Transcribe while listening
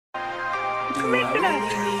What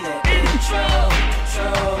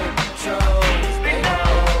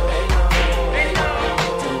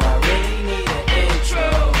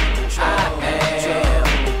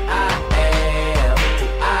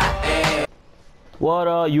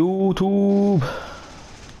up, YouTube?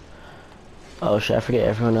 Oh shit, I forget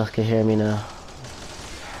everyone else can hear me now.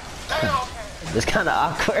 It's kind of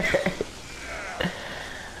awkward.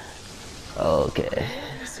 Okay.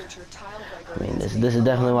 I mean, this is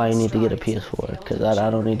definitely why you need to get a PS4, because I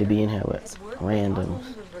don't need to be in here with randoms.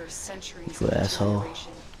 You asshole.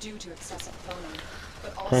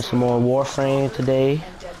 Playing some more Warframe today.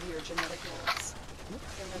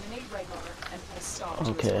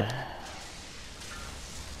 Okay.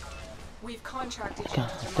 I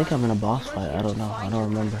think I'm in a boss fight. I don't know. I don't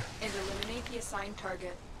remember. And eliminate the assigned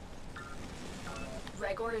target.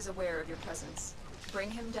 Regor is aware of your presence.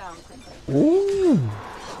 Bring him down quickly. Ooh.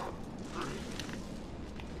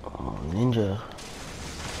 Oh, ninja.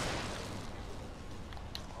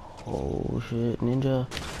 Oh shit, ninja.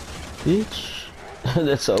 Bitch.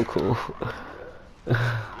 That's so cool.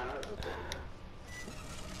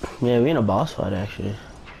 Yeah, we in a boss fight actually.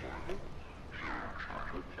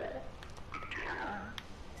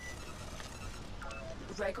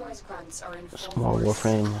 Regor's grunts are in full Small force.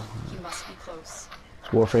 Warframe. He must be close.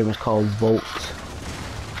 This Warframe is called Volt.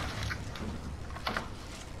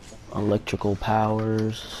 Electrical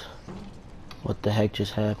powers. What the heck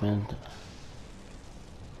just happened?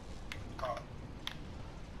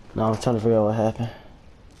 No, I'm trying to figure out what happened.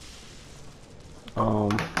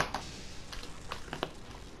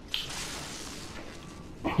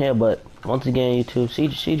 Yeah, but once again, YouTube,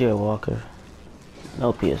 CJ Walker.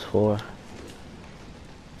 No PS4.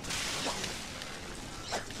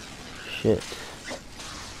 Shit.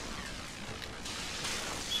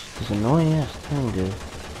 This annoying ass thing, dude.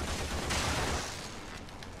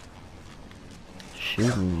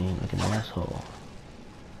 Shooting me like an asshole.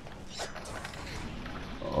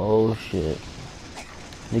 Oh shit.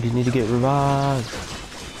 Niggas need to get revived.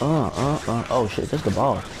 Oh shit, that's the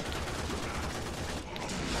boss.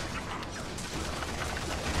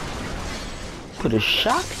 Put a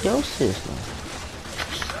shock to your system.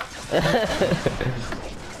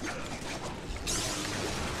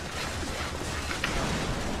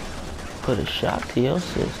 Put a shock to your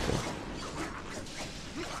system.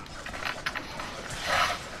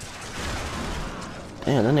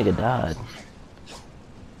 Damn, that nigga died.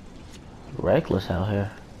 Reckless out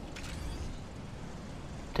here.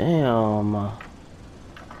 Damn.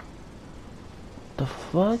 The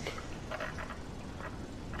fuck?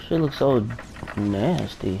 Shit looks so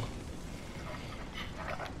nasty.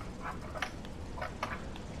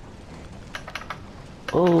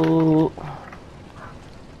 Oh.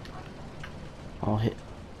 Oh, hit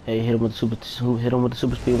him with the super. Hit him with the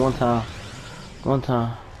super speed one time. One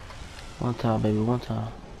time, baby, one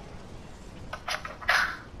time.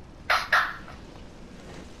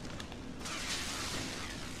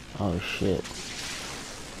 Oh shit.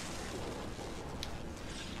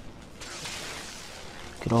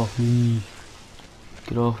 Get off me.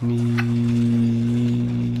 Get off me.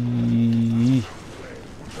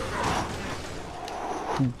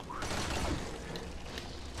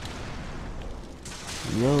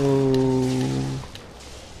 Yo.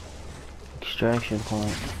 Extraction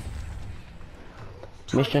point.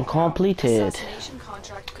 Mission completed.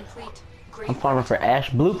 I'm farming for Ash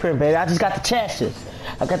Blueprint, baby. I just got the chassis.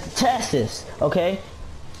 I got the chassis, okay?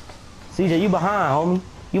 CJ, you behind, homie.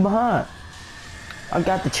 You behind. I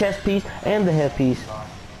got the chest piece and the headpiece.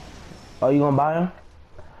 Oh, you gonna buy him?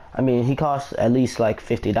 I mean, he costs at least like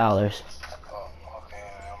 $50. Oh, okay,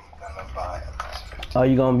 I'm gonna buy him. Oh,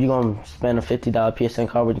 you gonna spend a $50 PSN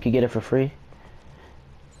card where you could get it for free?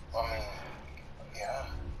 I mean, yeah.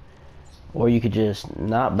 Or you could just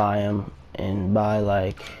not buy him and buy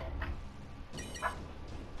like...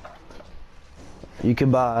 You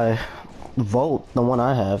could buy Volt, the one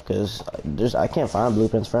I have, because I can't find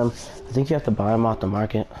blueprints for him. I think you have to buy them off the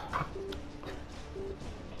market.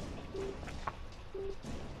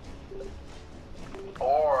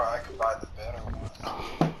 Or I could buy the better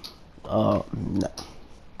one. No.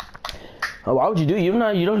 Oh, why would you do? You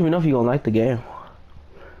don't even know if you're gonna like the game.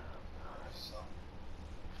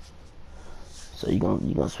 So you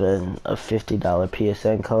gonna spend a $50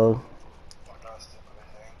 PSN code?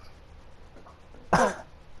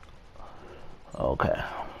 Okay.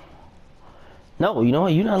 No, you know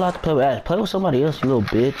what? You're not allowed to play with Ash. Play with somebody else, you little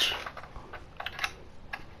bitch.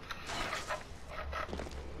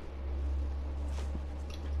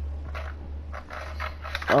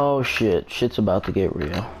 Oh shit. Shit's about to get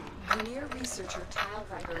real. Researcher Tile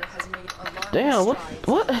Riker has made Damn, what?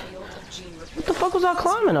 What the fuck was I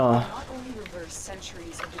climbing on? Not only reverse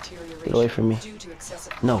centuries of deterioration Get away from me. due to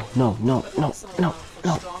excessive No, no, no, but no, also no, allow for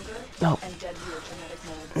no, stronger no, and deadlier genetic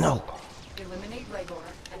molds. no. Eliminate Regor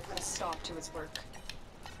and put a stop to his work.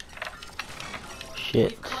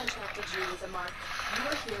 Shit. We've contracted you with a mark. You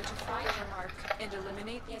are here to find your mark and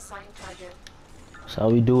eliminate the assigned target. That's how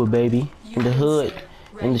we do it, baby. In the hood,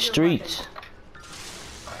 in the streets.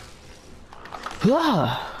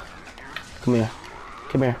 Ah. Come here.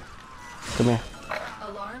 Come here. Come here.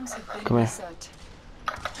 Alarms have been Come here. reset.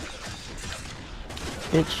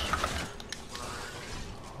 Bitch.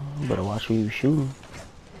 You better watch where you shooting.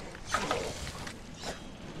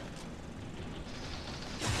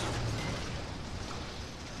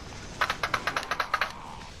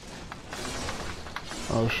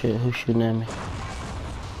 Oh shit, who's shooting at me?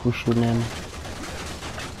 Who's shooting at me?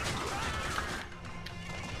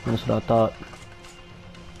 That's what I thought.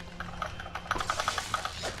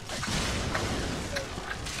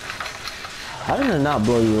 How did it not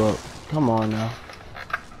blow you up? Come on now.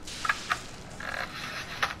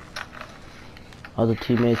 Other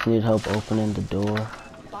teammates need help opening the door.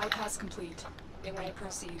 Bypass complete. It may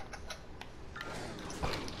proceed.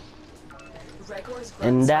 Regor's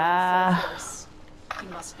And grunts are in full force. He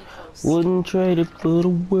must be close. wouldn't trade it for the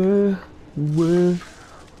world.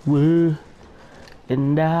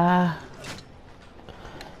 And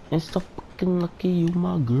it's so fucking lucky you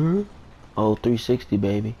my girl. Oh, 360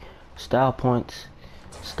 baby. Style points.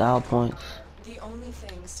 Style points. The only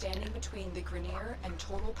thing standing between the Grenier and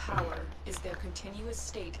total power is their continuous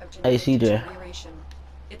state of Hey, genetic CJ. deterioration.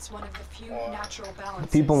 It's one of the few natural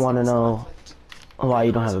balances. People want to in this know conflict. why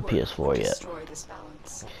you don't have a Regor's work PS4 would yet. destroy this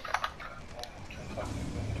balance.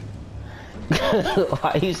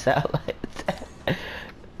 Why you sound like that?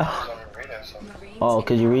 Marines Oh,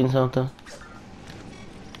 cause in you reading something?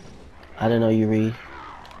 I didn't know you read.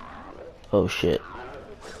 Oh shit.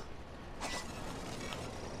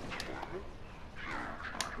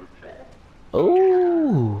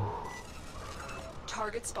 Ooh.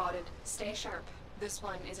 Target spotted. Stay sharp. This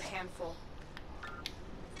one is a handful.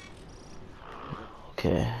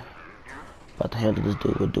 Okay. About to handle this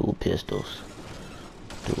dude with dual pistols.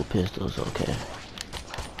 Dual pistols, okay.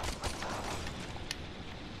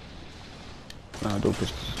 Nah, dual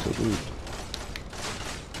pistols is too weak.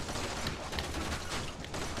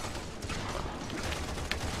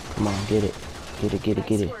 Come on, get it. Get it, get it,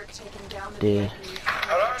 get Nice it. work taking down the Dead. VIP.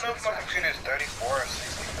 How do I know if my computer is 34 or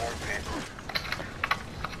 64 bit?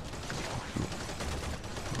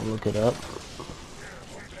 I'll look it up.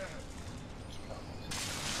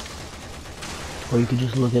 Or you could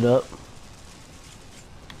just look it up.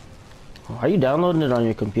 Why are you downloading it on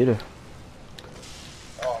your computer?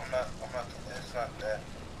 Oh, I'm not, it's not that.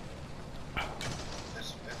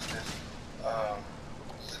 It's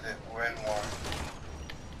zip, WinRAR.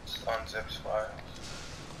 It's unzips files.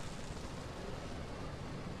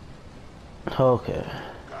 Okay.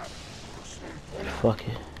 Fuck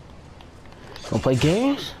it. Wanna play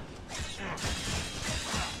games?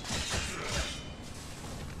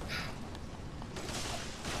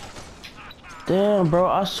 Damn, bro,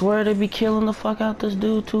 I swear they be killing the fuck out this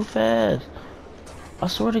dude too fast. I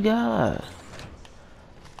swear to God.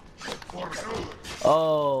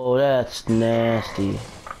 Oh, that's nasty.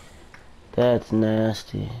 That's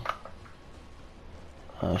nasty.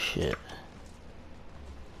 Oh shit.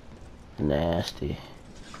 Nasty.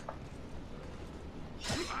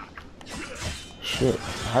 Shit,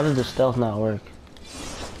 how did the stealth not work?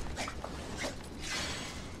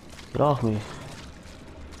 Get off me.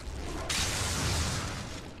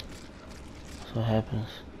 That's what happens.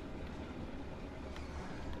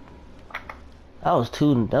 That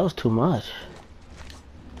was too much.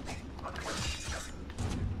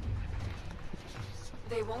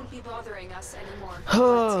 They won't be bothering us anymore.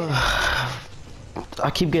 Let's get it. I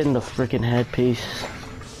keep getting the freaking headpiece.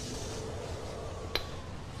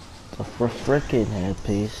 The freaking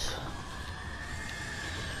headpiece.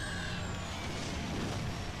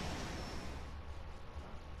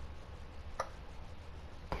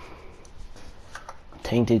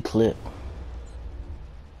 Tainted clip.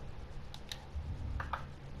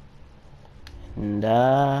 And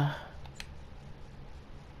gonna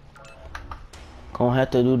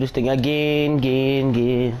have to do this thing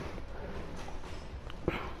again.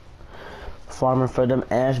 Farming for them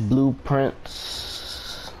ash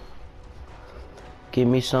blueprints. Give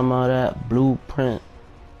me some of that blueprint.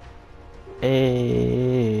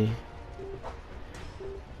 Hey,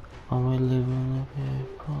 I'm living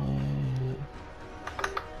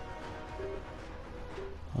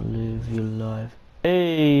I live your life.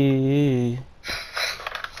 Hey,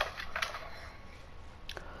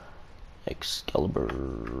 Excalibur.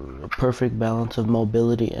 A perfect balance of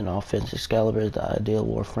mobility and offense. Excalibur is the ideal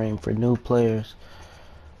Warframe for new players.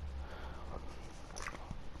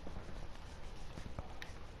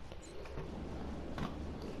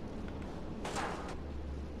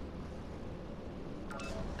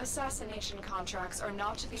 Assassination contracts are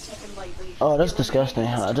not to be taken lightly. Oh, that's disgusting.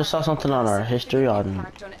 I just saw something on our history on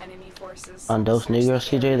Dos Negros,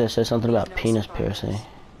 CJ, that said something about penis piercing.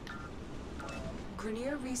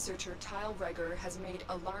 Grenier researcher Tyle Reger has made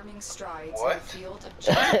alarming strides What? in the field of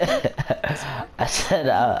I said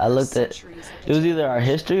I looked at, it was either our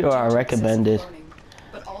history or our recommended.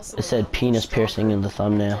 It said penis piercing in the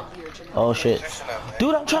thumbnail. Oh shit.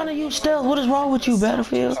 Dude, I'm trying to use stealth. What is wrong with you,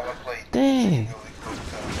 Battlefield? Dang.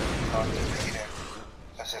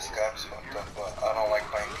 That's just Skype's fucked up, but I don't like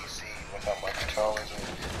playing PC without my controllers, and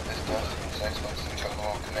this does Xbox controller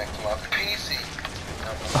won't connect to my PC.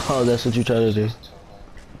 Oh, that's what you try to do.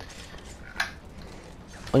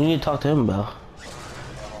 What you need to talk to him about?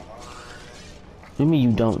 What do you mean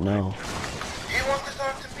you don't know? You want to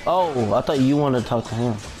talk to me? Oh, I thought you wanted to talk to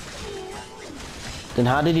him. Then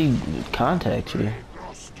how did he contact you?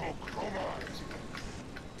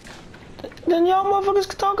 Then y'all motherfuckers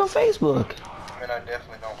can talk on Facebook. I mean, I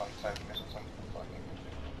definitely don't like typing this or something fucking.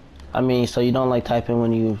 I mean, so you don't like typing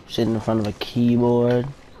when you sit in front of a keyboard?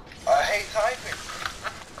 I hate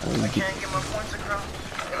typing. I can't get my points across,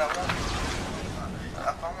 and I won't.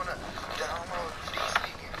 If I wanna download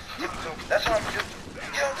PC, that's what I'm doing.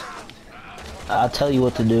 Get I'll tell you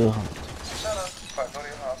what to do. Shut up. If I go to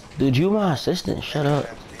your house. Dude, you my assistant. Shut up.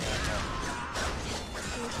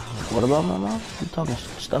 What about my mom? You talking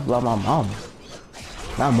stuff about my mama.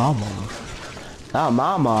 Not my mama. Not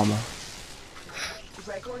my mama.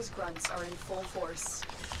 Gregor's grunts are in full force.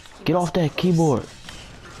 Get off that keyboard.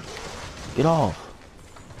 Get off.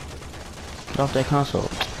 Get off that console.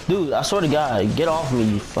 Dude, I swear to God, get off me,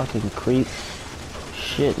 you fucking creep.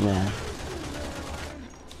 Shit, man.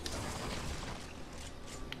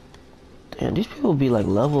 Damn, these people be like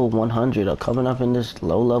level 100 or coming up in this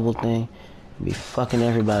low level thing. Be fucking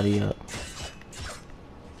everybody up.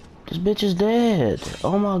 This bitch is dead.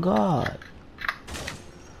 Oh my God.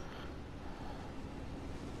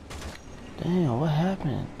 Damn, what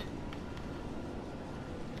happened?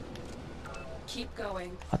 Keep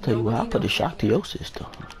going. I tell you what, I put a shock to your system.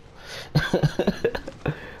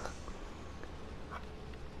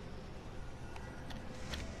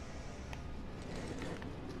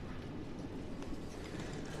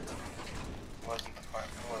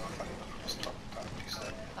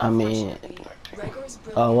 I mean,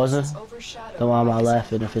 oh, wasn't? Then why am I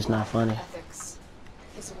laughing if it's not funny?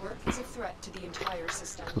 His work is a threat to the entire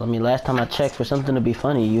system. I mean, last time I checked, for something to be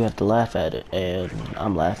funny, you have to laugh at it, and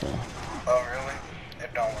I'm laughing. Oh, really?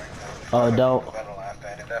 It don't work. Oh, it don't? You better laugh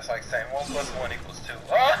at it. That's like saying 1 + 1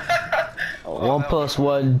 = 2. 1 +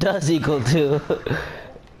 1 does equal 2.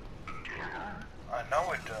 I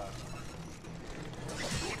know it does.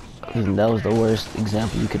 That was the worst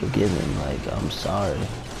example you could have given. Like, I'm sorry.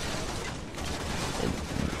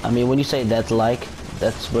 I mean, when you say that's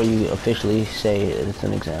where you officially say it's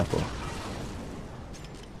an example.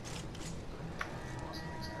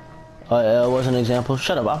 Oh, it was an example?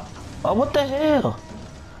 Shut up. Oh, what the hell?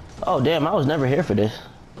 Oh, damn, I was never here for this.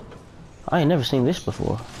 I ain't never seen this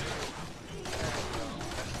before.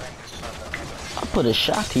 I put a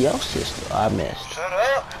shock to your sister. I missed. Shut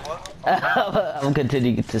up! I'm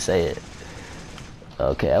continuing to say it.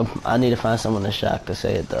 Okay, I need to find someone to shock to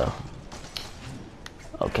say it, though.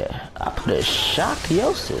 Okay, I put a shock to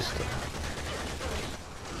your sister.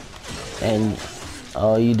 And,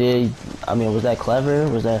 oh, you did? I mean, was that clever?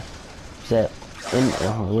 Was that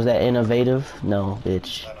innovative? No,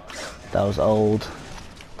 bitch. That was old.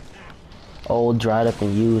 Old, dried up,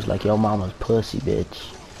 and used like your mama's pussy,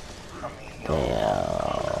 bitch. Damn.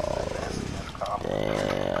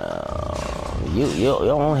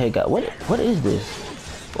 Your own head got, what is this?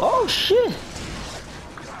 Oh, shit.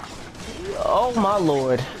 Oh my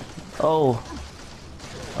lord. Oh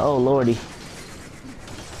lordy.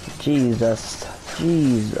 Jesus.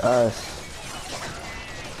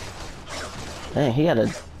 Man, he got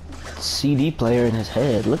a CD player in his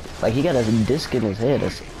head. Look like he got a disc in his head. A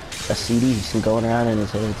CD he's going around in his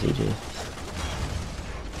head, CJ.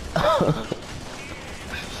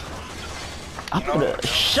 I put a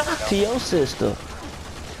shock to your system.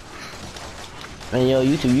 And yo,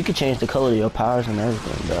 YouTube, you can change the color of your powers and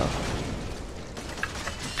everything, bro.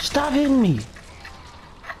 Stop hitting me!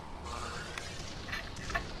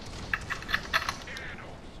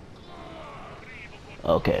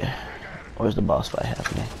 Okay, where's the boss fight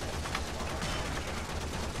happening?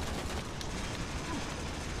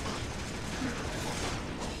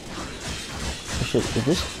 shit. Is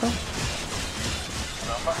this stuff?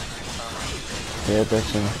 Yeah,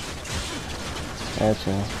 that's him. That's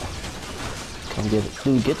him. Come get it.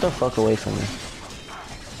 Dude, get the fuck away from me.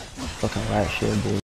 Fucking rat shit, dude.